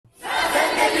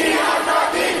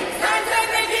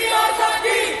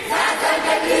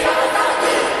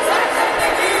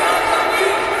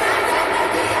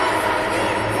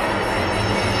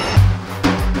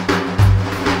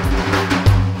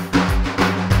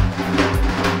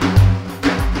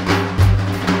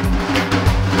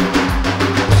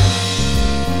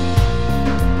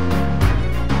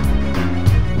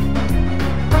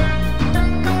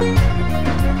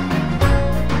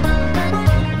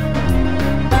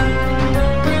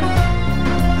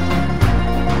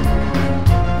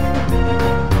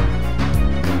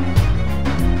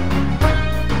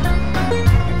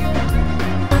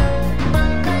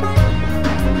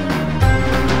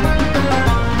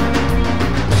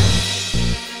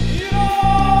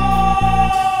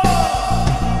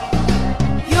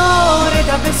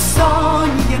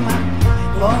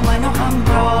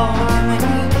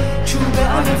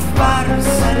بر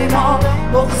سر ما،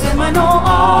 بغض من و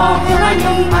آه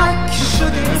منی، مک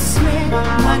شده اسم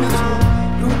من و تو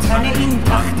رو تن این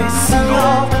تخت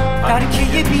سیاه.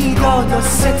 درکه بیداد و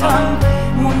ستم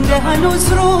مونده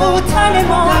هنوز رو تن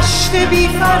ما، دشت بی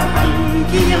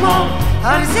فرهنگی ما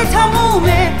عرض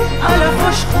تمومه.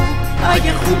 علفاش خوب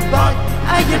اگه خوب بد،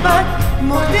 اگه بد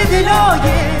مرد دلای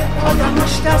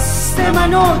آدمش دست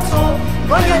من و تو.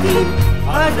 باید این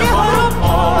پرده ها رو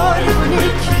پاره کنه،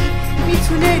 کی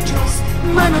میتونه جز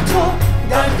من و تو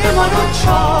درد ما رو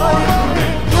چاره کنه.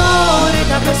 یار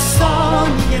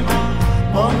دبستانی ما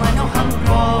با من و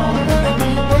همراه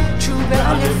منی، چوب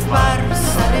الف بر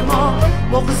سر ما،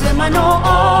 بغض من و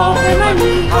آه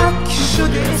منی، حک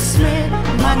شده اسم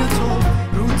من و تو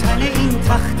رو تن این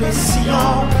تخت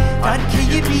سیاه.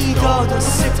 درکه بیداد و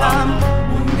ستم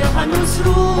مونده هنوز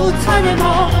رو تن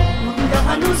ما، مونده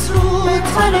هنوز رو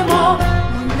تن ما،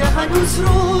 مونده هنوز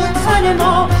رو تن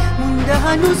ما، مونده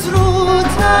هنوز رو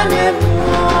تن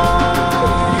ما.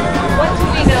 What do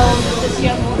we know that this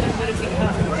young woman would have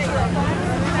become?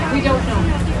 We don't know.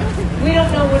 We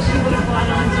don't know what she would have gone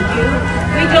on to do.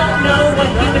 We don't know what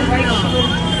human rights she would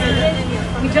have defended.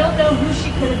 We don't know who she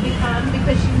could have become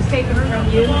because she was taken from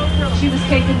you. She was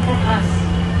taken from us.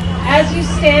 As you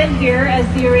stand here as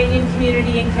the Iranian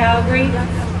community in Calgary,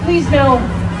 please know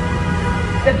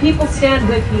that people stand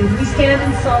with you. We stand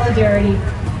in solidarity.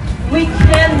 We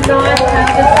cannot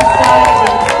have a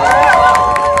society.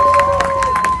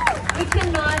 We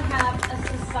cannot have a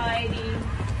society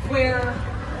where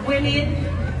women,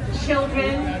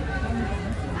 children,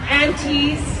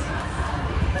 aunties,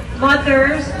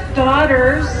 mothers,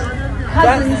 daughters,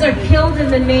 cousins are killed in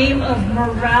the name of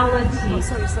morality.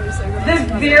 The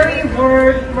very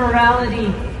word morality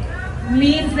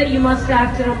means that you must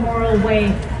act in a moral way.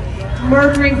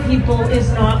 Murdering people is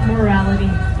not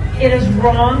morality. It is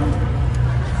wrong.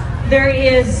 There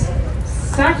is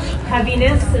such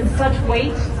heaviness and such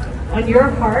weight on your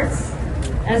hearts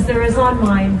as there is on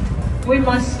mine. We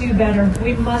must do better.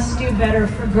 We must do better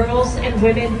for girls and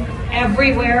women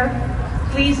everywhere.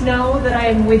 Please know that I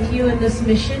am with you in this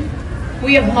mission.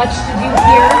 We have much to do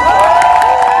here.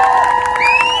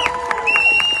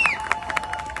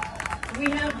 We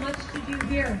have much to do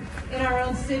here in our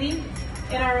own city,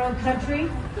 in our own country.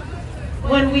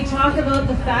 When we talk about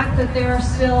the fact that there are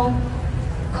still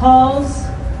calls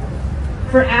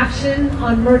for action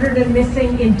on murdered and missing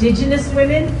Indigenous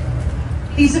women,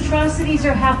 these atrocities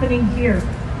are happening here.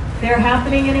 They are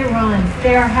happening in Iran.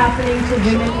 They are happening to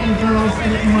women and girls,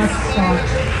 and it must stop.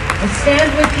 I stand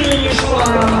with you in your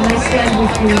sorrow, and I stand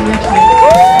with you in your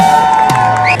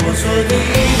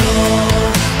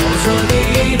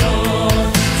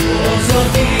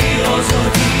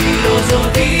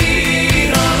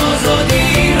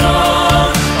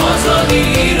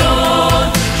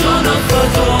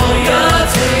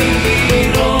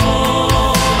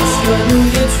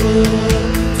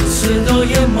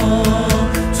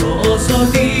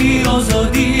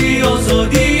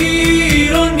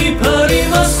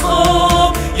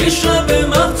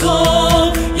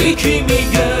یکی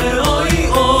میگه آی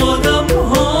آدم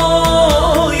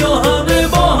ها، یا همه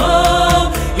با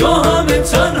هم یا همه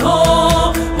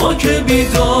تنها، ما که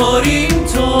بیداریم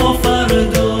تا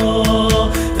فردا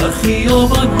در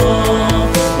خیابان ها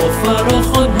با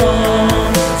فراخان ها.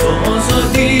 تو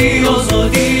آزادی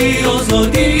آزادی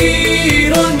آزادی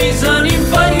ایران میزنیم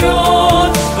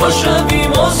فریاد تا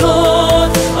شویم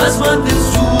آزاد از بند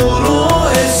زور و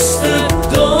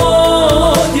استبداد.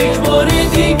 یک بار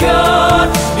دیگر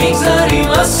میگذریم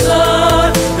از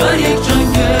سر در یک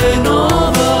جنگ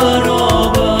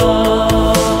نابرابر.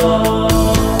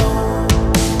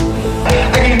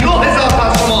 اگه 9000 تا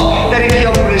از شما در این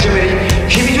خیابون رژه برید،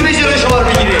 کی میتونه جلوی شما رو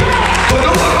بگیره؟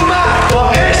 کدوم حکومت با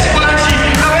عشق بلند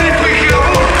شید و برید توی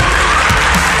خیابون،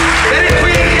 برید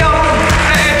توی این خیابون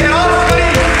اعتراض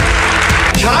کنید.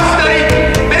 شرف دارید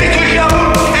برید توی خیابون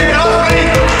اعتراض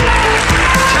کنید.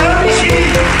 چرا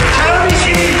میشینید؟ چرا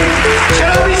میشینید؟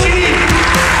 چرا میشینید؟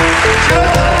 چرا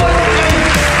تحمل میکنید؟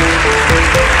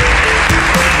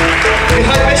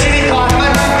 میخواید بشینید تا حتما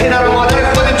پدر و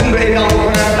مادر خودتون رو اعدام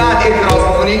بکنن بعد اعتراض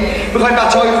بکنید؟ میخواید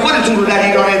بچه های خودتون رو در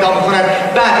ایران اعدام بکنن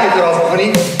بعد اعتراض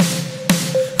بکنید؟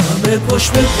 همه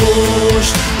پشت به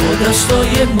پشت با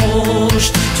دستای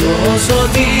مشت تو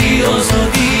آزادی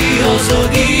آزادی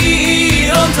آزادی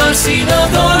ایران ترسی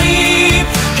نداریم،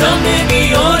 کم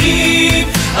نمیاریم،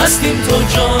 هستیم تو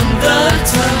جان در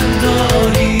تن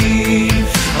داریم.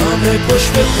 همه پشت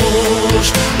به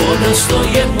پشت با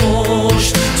دستای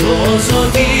مشت تو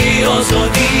آزادی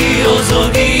آزادی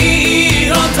آزادی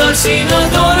ایران ترسی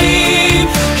نداریم،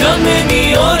 کم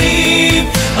نمیاریم،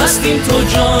 هستیم تو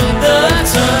جان در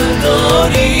تن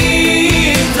داریم.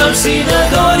 ترسی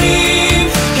نداریم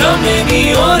کم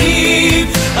نمیاریم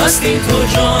هستیم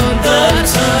تو جان در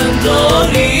تن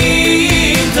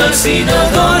داریم ترسی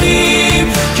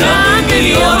نداریم کم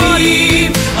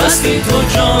نمیاریم هستیم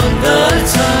تو جان در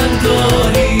تن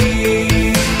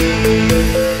داریم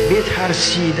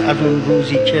بترسید از اون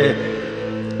روزی که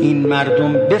این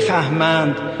مردم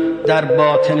بفهمند در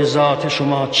باطن ذات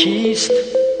شما چیست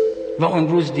و اون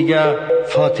روز دیگه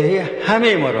فاتحه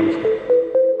همه ما را می‌خونند.